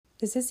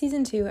This is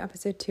season 2,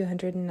 episode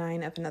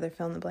 209 of Another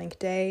Fill in the Blank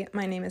Day.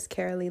 My name is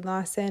Carolee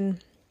Lawson.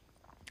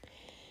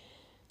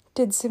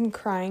 Did some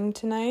crying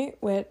tonight,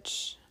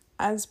 which,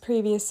 as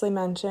previously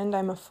mentioned,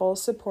 I'm a full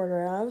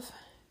supporter of.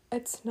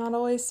 It's not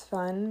always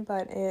fun,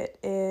 but it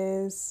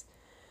is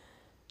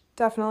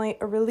definitely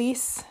a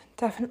release,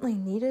 definitely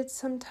needed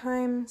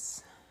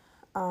sometimes.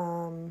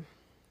 And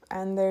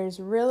there's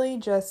really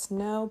just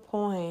no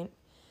point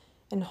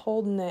in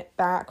holding it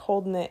back,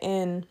 holding it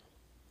in,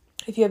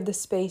 if you have the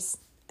space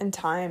and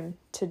time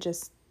to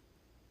just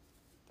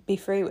be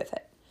free with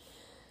it.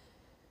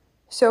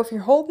 So if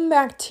you're holding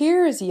back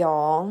tears,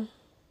 y'all,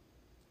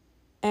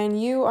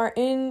 and you are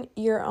in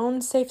your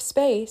own safe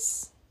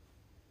space,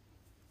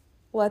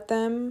 let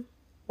them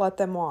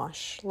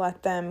wash.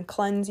 Let them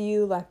cleanse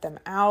you, let them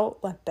out,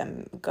 let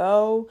them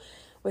go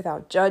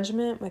without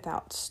judgment,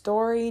 without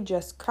story.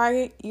 Just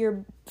cry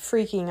your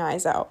freaking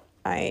eyes out.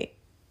 I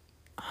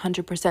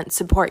 100%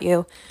 support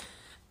you,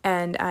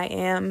 and I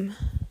am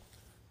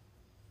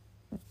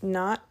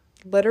not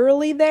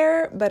literally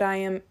there, but I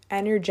am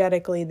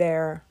energetically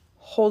there,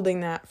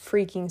 holding that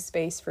freaking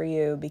space for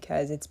you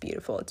because it's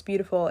beautiful. It's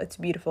beautiful. It's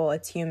beautiful.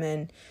 It's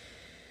human.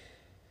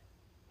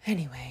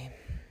 Anyway,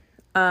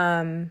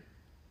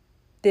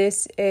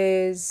 this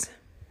is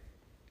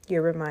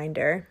your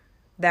reminder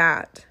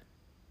that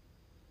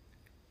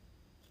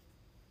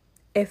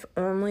if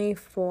only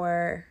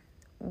for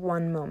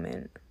one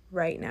moment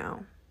right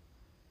now,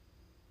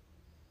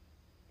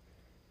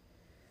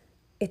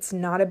 it's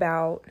not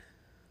about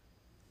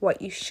what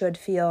you should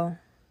feel.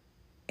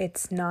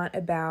 It's not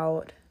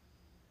about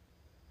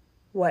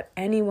what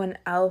anyone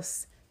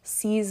else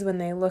sees when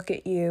they look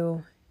at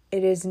you.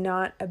 It is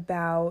not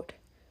about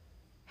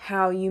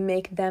how you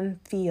make them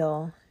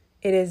feel.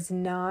 It is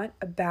not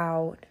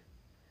about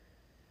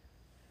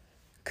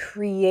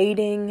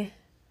creating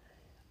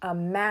a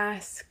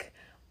mask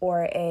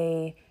or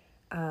a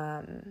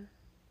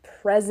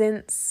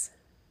presence.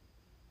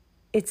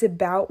 It's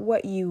about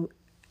what you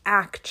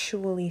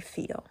actually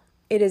feel.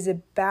 It is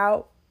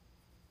about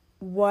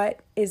what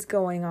is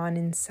going on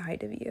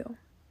inside of you.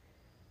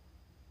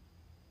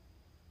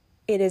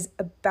 It is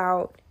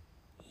about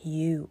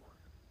you,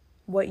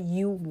 what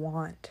you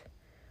want,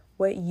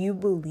 what you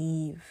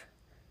believe,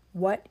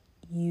 what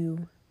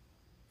you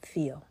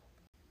feel.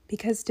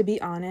 Because to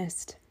be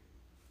honest,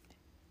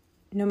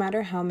 no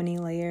matter how many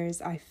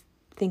layers I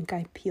think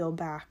I peel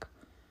back,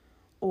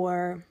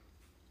 or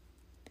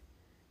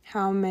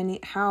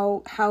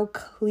how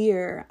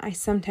clear I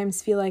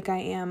sometimes feel like I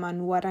am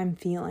on what I'm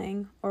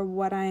feeling or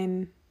what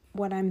I'm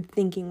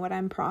thinking, what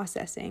I'm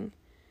processing,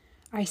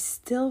 I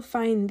still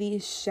find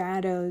these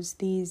shadows,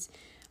 these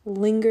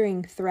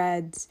lingering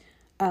threads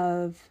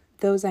of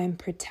those I'm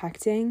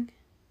protecting,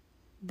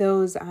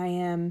 those I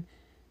am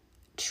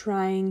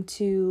trying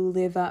to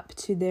live up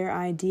to their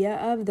idea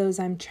of, those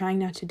I'm trying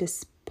not to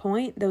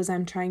disappoint, those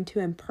I'm trying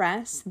to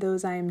impress,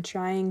 those I'm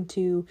trying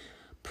to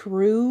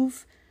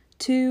prove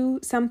to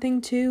something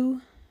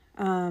to,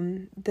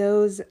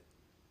 those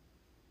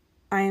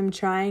I am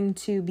trying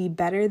to be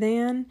better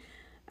than,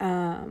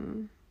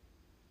 and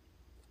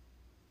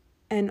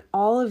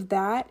all of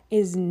that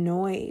is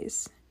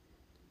noise.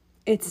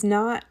 It's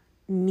not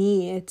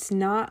me. It's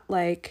not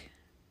like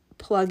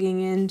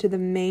plugging into the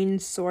main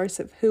source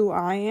of who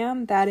I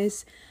am. That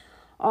is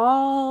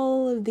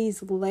all of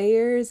these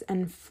layers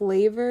and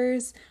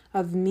flavors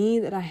of me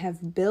that I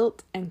have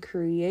built and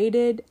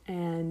created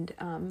and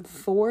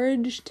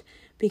forged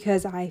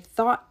because I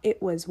thought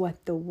it was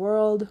what the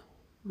world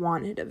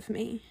wanted of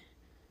me.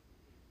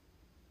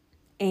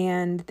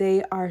 And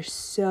they are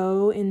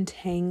so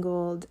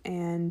entangled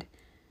and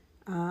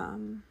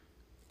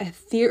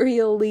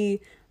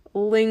ethereally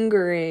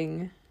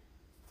lingering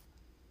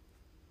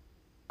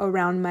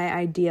around my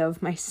idea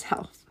of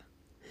myself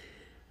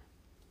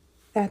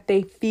that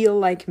they feel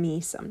like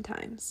me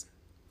sometimes.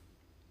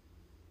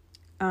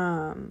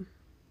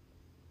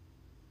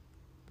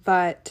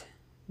 But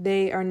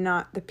they are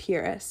not the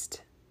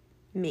purest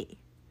me.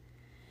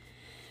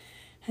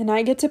 And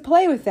I get to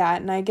play with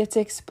that, and I get to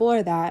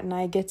explore that, and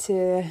I get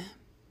to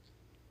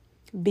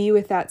be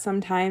with that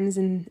sometimes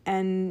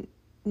and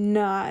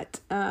not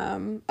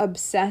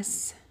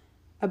obsess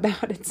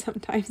about it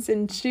sometimes,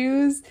 and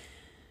choose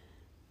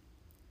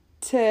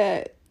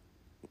to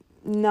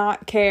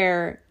not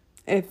care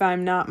if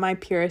I'm not my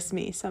purest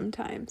me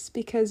sometimes,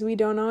 because we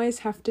don't always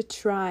have to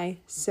try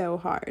so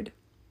hard.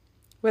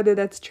 Whether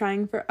that's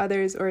trying for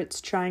others, or it's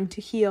trying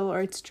to heal,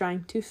 or it's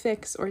trying to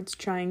fix, or it's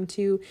trying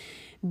to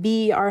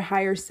be our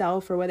higher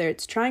self, or whether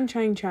it's trying.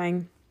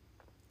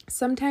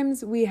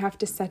 Sometimes we have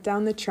to set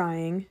down the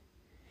trying,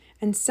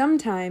 and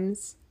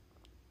sometimes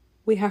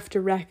we have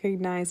to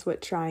recognize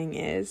what trying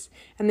is.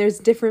 And there's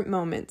different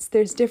moments.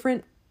 There's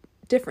different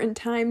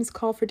times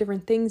call for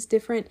different things,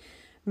 different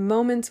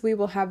moments we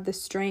will have the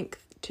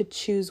strength to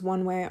choose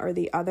one way or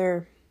the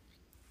other.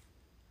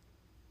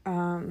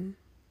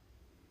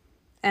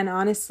 And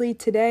honestly,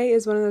 today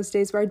is one of those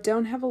days where I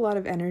don't have a lot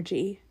of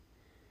energy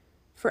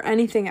for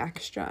anything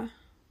extra.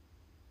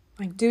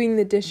 Like doing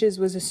the dishes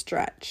was a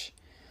stretch.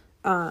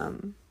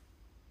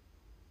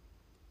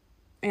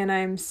 and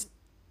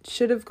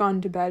should have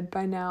gone to bed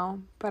by now,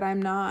 but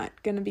I'm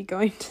not going to be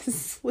going to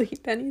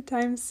sleep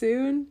anytime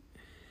soon.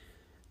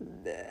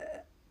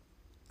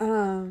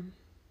 For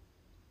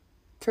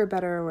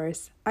better or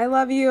worse. I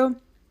love you.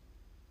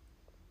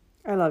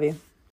 I love you.